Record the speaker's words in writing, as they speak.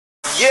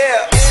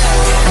Yeah.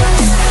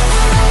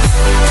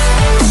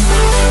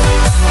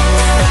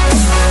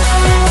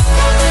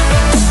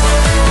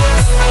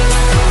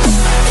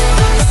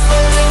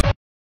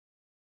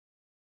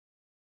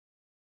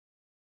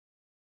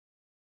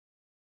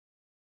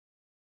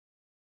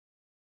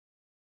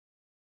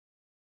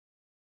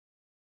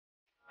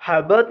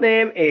 Her birth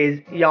name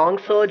is Kyung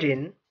Soo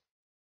Jin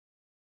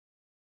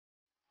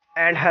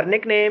and her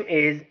nickname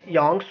is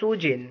Kyung Soo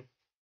Jin.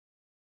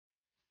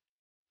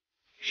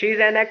 She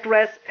is an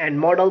actress and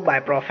model by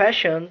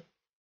profession,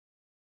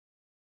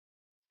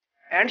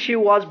 and she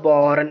was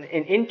born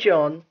in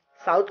Incheon,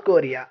 South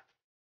Korea.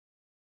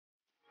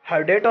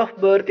 Her date of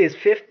birth is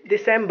 5th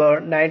December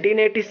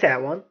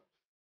 1987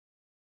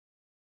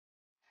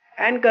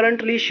 and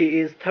currently she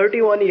is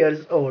 31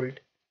 years old.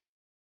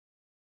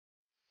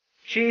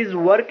 She is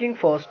working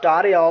for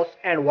Star Yachts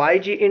and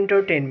YG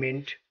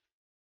Entertainment.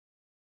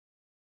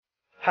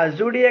 Her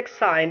zodiac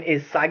sign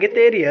is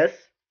Sagittarius.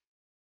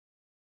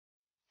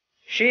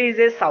 She is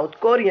a South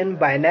Korean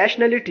by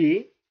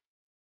nationality.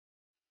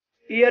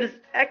 Years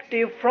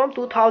active from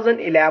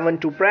 2011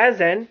 to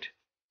present.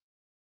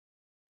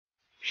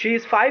 She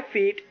is 5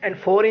 feet and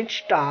 4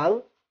 inch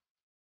tall.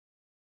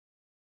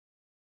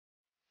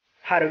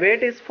 Her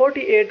weight is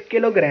 48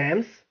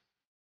 kilograms.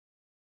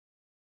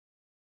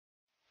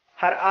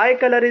 Her eye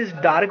color is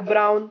dark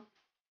brown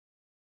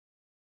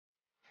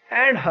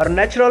and her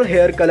natural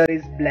hair color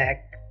is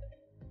black.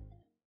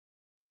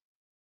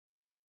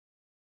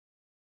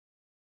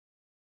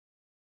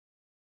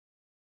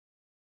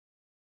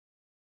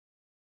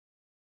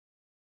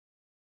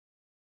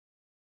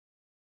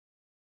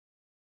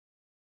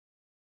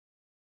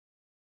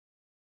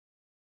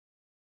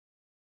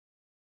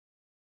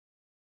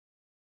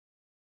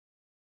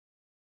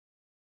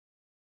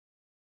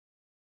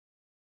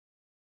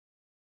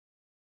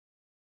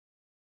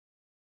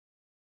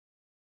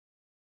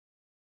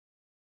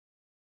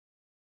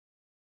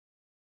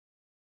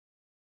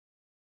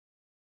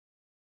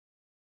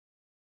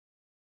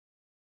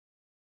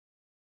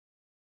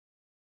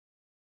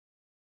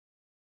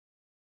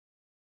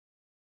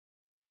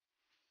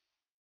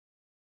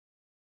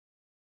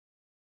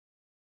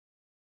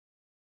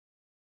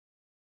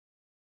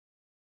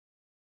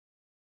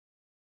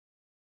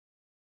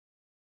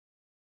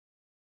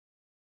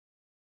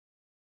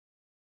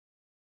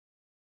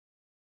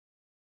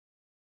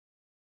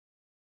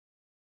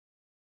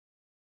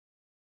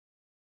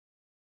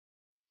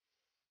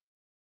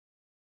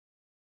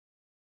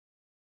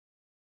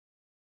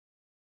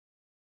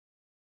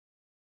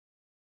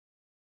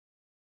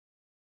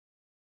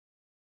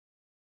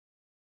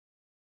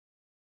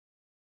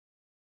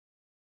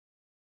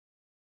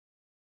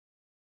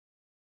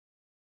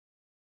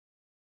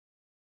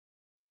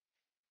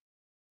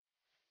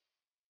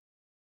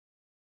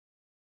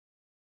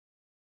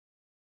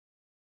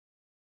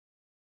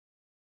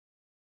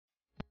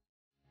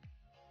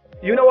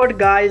 You know what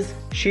guys,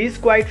 she is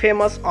quite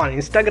famous on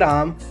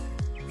Instagram,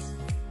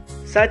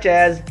 such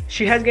as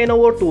she has gained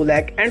over 2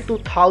 lakh and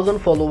 2000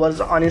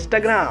 followers on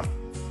Instagram.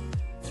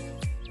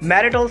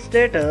 Marital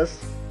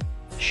status,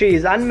 she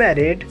is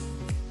unmarried.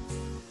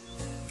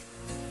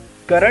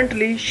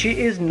 Currently she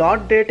is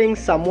not dating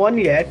someone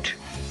yet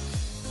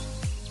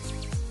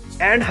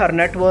and her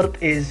net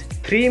worth is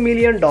 $3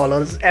 million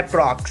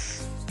approx.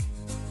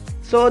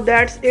 So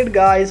that's it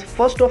guys.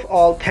 First of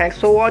all, thanks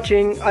for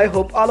watching. I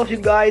hope all of you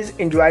guys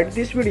enjoyed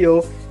this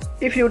video.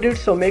 If you did,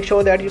 so make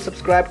sure that you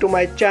subscribe to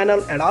my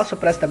channel and also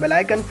press the bell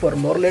icon for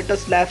more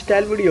latest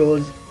lifestyle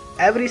videos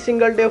every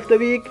single day of the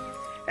week.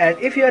 And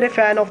if you are a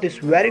fan of this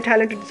very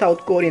talented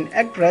South Korean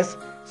actress,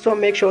 so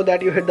make sure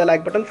that you hit the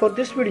like button for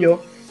this video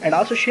and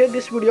also share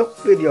this video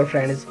with your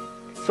friends.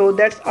 So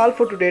that's all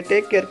for today.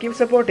 Take care, keep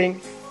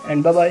supporting,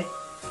 and bye bye.